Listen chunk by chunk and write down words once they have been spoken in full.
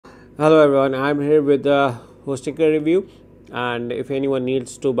Hello everyone, I'm here with the hosting review, and if anyone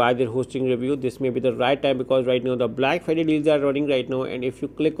needs to buy their hosting review, this may be the right time because right now the Black Friday deals are running right now, and if you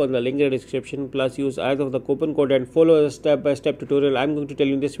click on the link in the description plus use either of the coupon code and follow the step-by-step tutorial I'm going to tell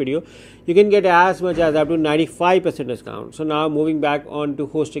you in this video, you can get as much as up to 95% discount. So now moving back on to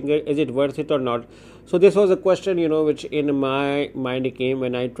hosting, is it worth it or not? So this was a question which in my mind came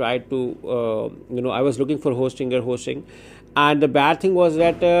when I tried to I was looking for hosting, and the bad thing was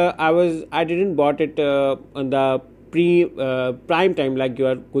that I didn't bought it on the prime time like you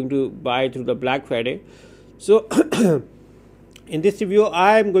are going to buy through the Black Friday. So in this review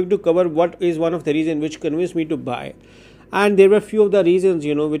I am going to cover what is one of the reasons which convinced me to buy, and there were few of the reasons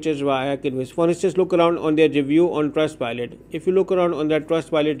which is why I convinced. For instance, look around on their review on Trustpilot. If you look around on that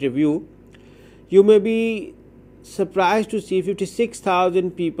Trustpilot review, you may be surprised to see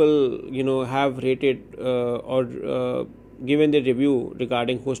 56,000 people have rated or given the review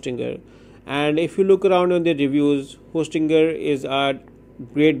regarding Hostinger. And if you look around on the reviews, Hostinger is a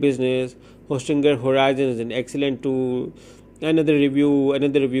great business. Hostinger Horizon is an excellent tool. Another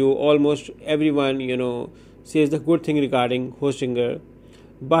review, almost everyone says the good thing regarding Hostinger,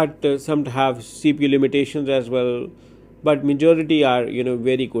 but some have CPU limitations as well, but majority are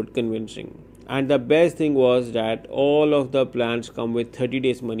very good, convincing. And the best thing was that all of the plans come with 30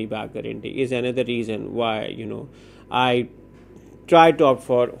 days money back guarantee. Is another reason why I try to opt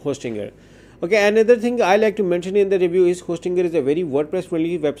for Hostinger. Okay, another thing I like to mention in the review is Hostinger is a very WordPress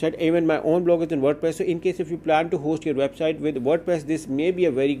friendly website. Even my own blog is in WordPress, so in case if you plan to host your website with WordPress, this may be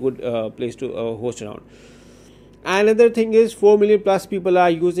a very good place to host around. Another thing is 4 million plus people are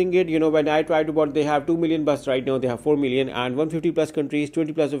using it. When I try to bought, they have 2 million plus right now, they have 4 million, and 150 plus countries,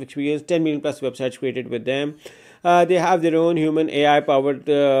 20 plus of experience, 10 million plus websites created with them. They have their own human AI powered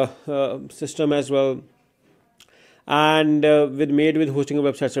system as well, and made with hosting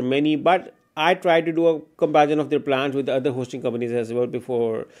websites are many, but I try to do a comparison of their plans with the other hosting companies as well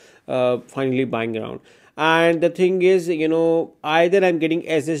before finally buying around. And the thing is, either I'm getting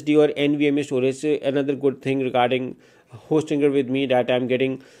SSD or NVMe storage. Another good thing regarding Hostinger with me, that I'm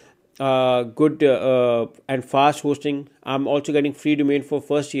getting good and fast hosting. I'm also getting free domain for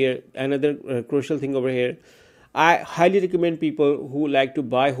first year. Another crucial thing over here, I highly recommend people who like to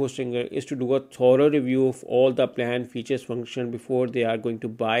buy Hostinger is to do a thorough review of all the plan, features, function before they are going to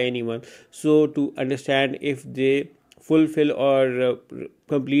buy anyone. So to understand if they fulfill or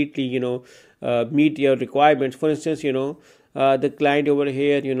completely meet your requirements. For instance, the client over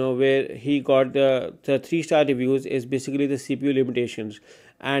here, where he got the 3-star reviews is basically the CPU limitations,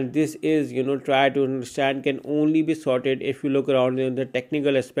 and this is try to understand can only be sorted if you look around in the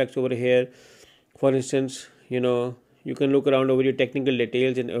technical aspects over here. For instance, you can look around over your technical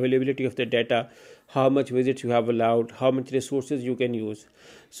details and availability of the data, how much visits you have allowed, how much resources you can use.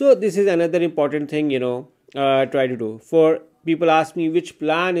 So this is another important thing try to do. For people ask me which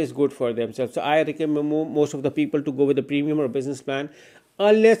plan is good for themselves, so I recommend most of the people to go with the premium or business plan,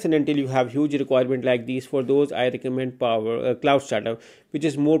 unless and until you have huge requirement like these. For those I recommend cloud startup, which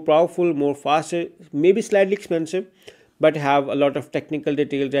is more powerful, more faster, maybe slightly expensive, but have a lot of technical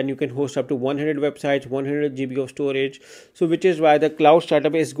details, and you can host up to 100 websites, 100 GB of storage. So which is why the cloud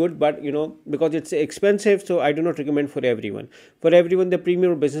startup is good, but because it's expensive, so I do not recommend for everyone. For everyone, the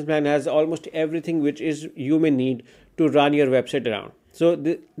premium business plan has almost everything which is you may need to run your website around. So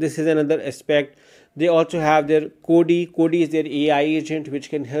this is another aspect. They also have their Kodi is their AI agent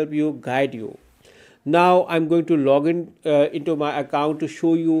which can help you, guide you. Now I'm going to log in into my account to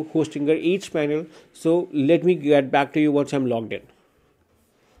show you Hostinger each panel. So let me get back to you once I'm logged in.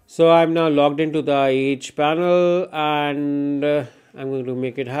 So I'm now logged into the each panel, and I'm going to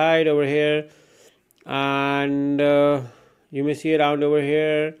make it hide over here, and you may see around over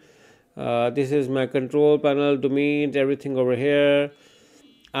here. This is my control panel, domains, everything over here,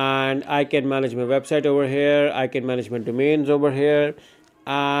 and I can manage my website over here. I can manage my domains over here,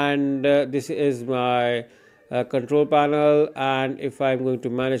 and this is my control panel. And if I'm going to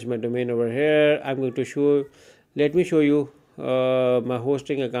manage my domain over here, I'm going to let me show you my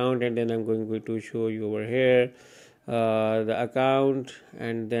hosting account, and then I'm going to show you over here the account,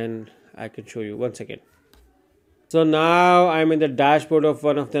 and then I can show you one second. So now I'm in the dashboard of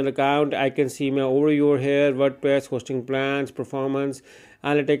one of the account. I can see my overview over here: WordPress, hosting plans, performance,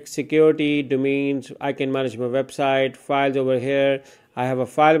 analytics, security, domains. I can manage my website, files over here. I have a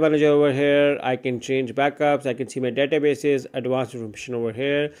file manager over here. I can change backups. I can see my databases, advanced information over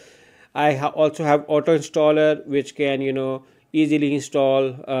here. I also have auto installer, which can easily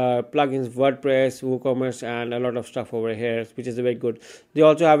install plugins, WordPress, WooCommerce, and a lot of stuff over here, which is very good. They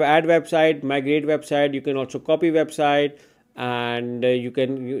also have add website, migrate website. You can also copy website, and you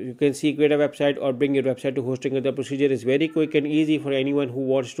can see create a website or bring your website to Hostinger. The procedure is very quick and easy for anyone who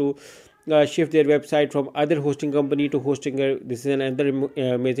wants to shift their website from other hosting company to Hostinger. This is another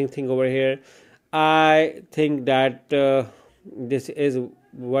amazing thing over here. I think that this is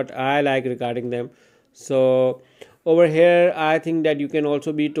what I like regarding them. So over here I think that you can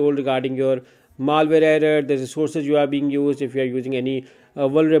also be told regarding your malware error, the resources you are being used. If you are using any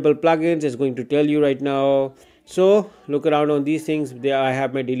vulnerable plugins, it's going to tell you right now. So look around on these things. There I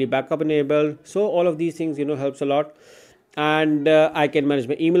have my daily backup enabled, so all of these things helps a lot. And I can manage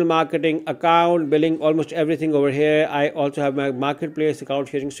my email marketing, account billing, almost everything over here. I also have my marketplace account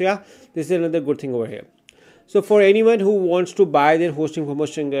sharing. So yeah, this is another good thing over here. So for anyone who wants to buy their hosting from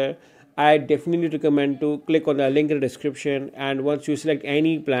Hostinger, I definitely recommend to click on the link in the description, and once you select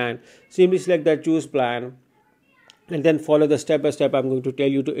any plan, simply select the choose plan and then follow the step by step I'm going to tell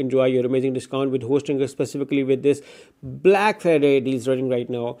you to enjoy your amazing discount with Hostinger, specifically with this Black Friday deals running right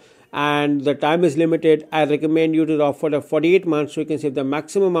now. And the time is limited. I recommend you to opt for the 48 months so you can save the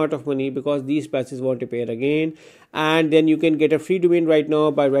maximum amount of money, because these prices won't appear again. And then you can get a free domain right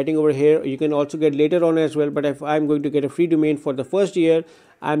now by writing over here. You can also get later on as well, but if I'm going to get a free domain for the first year,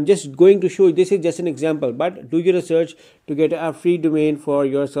 I'm just going to show you, this is just an example, but do your research to get a free domain for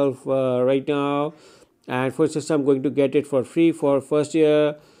yourself right now. And for instance, I'm going to get it for free for first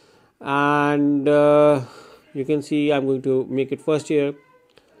year, and you can see I'm going to make it first year.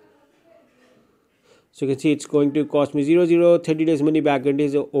 So you can see it's going to cost me 30 days money back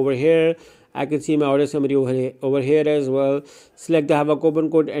guarantees over here. I can see my order summary over here as well. Select the have a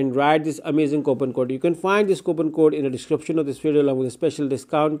coupon code and write this amazing coupon code. You can find this coupon code in the description of this video along with a special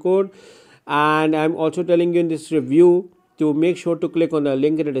discount code. And I'm also telling you in this review to make sure to click on the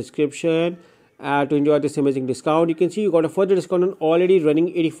link in the description to enjoy this amazing discount. You can see you got a further discount on already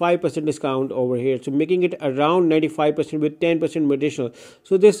running 85% discount over here, so making it around 95% with 10% additional.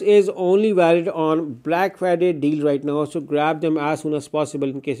 So this is only valid on Black Friday deal right now, so grab them as soon as possible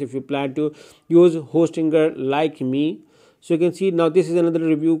in case if you plan to use Hostinger like me. So you can see now this is another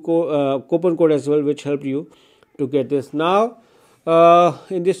review coupon code as well, which helped you to get this. Now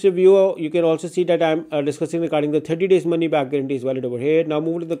in this review you can also see that I'm discussing regarding the 30 days money back guarantee is valid over here. Now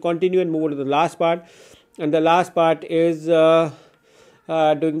move to the continue and move to the last part, and the last part is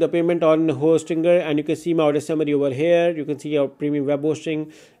doing the payment on Hostinger. And you can see my order summary over here. You can see your premium web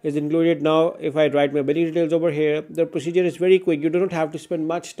hosting is included. Now if I write my billing details over here, the procedure is very quick. You do not have to spend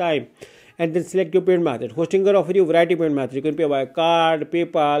much time. And then select your payment method. Hostinger offers you a variety of payment methods. You can pay by card,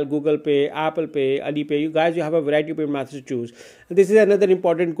 PayPal, Google Pay, Apple Pay, Alipay. You have a variety of payment methods to choose. And this is another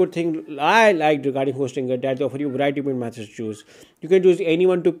important good thing I liked regarding Hostinger, that they offer you a variety of payment methods to choose. You can choose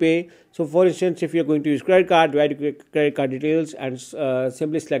anyone to pay. So for instance, if you're going to use credit card, write your credit card details and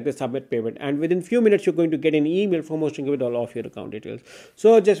simply select the submit payment. And within few minutes, you're going to get an email from Hostinger with all of your account details.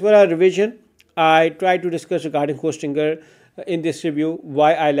 So just for a revision, I tried to discuss regarding Hostinger in this review,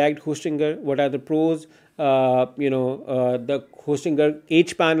 why I liked Hostinger, what are the pros, the Hostinger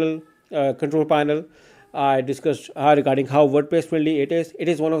hPanel control panel. I discussed regarding how WordPress friendly it is. It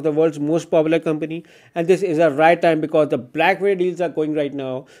is one of the world's most popular company, and this is a right time because the Black Friday deals are going right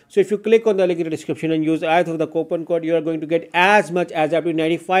now. So if you click on the link in the description and use either of the coupon code, you are going to get as much as up to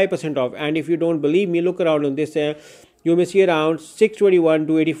 95% off. And if you don't believe me, look around on this. You may see around $621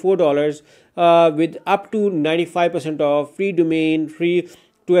 to $84 with up to 95% off, free domain, free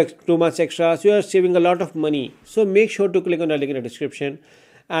 2 months extra. So you are saving a lot of money. So make sure to click on the link in the description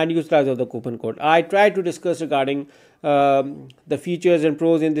and use the coupon code. I tried to discuss regarding the features and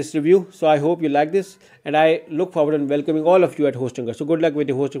pros in this review. So I hope you like this, and I look forward to welcoming all of you at Hostinger. So good luck with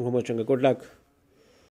the hosting from Hostinger. Good luck.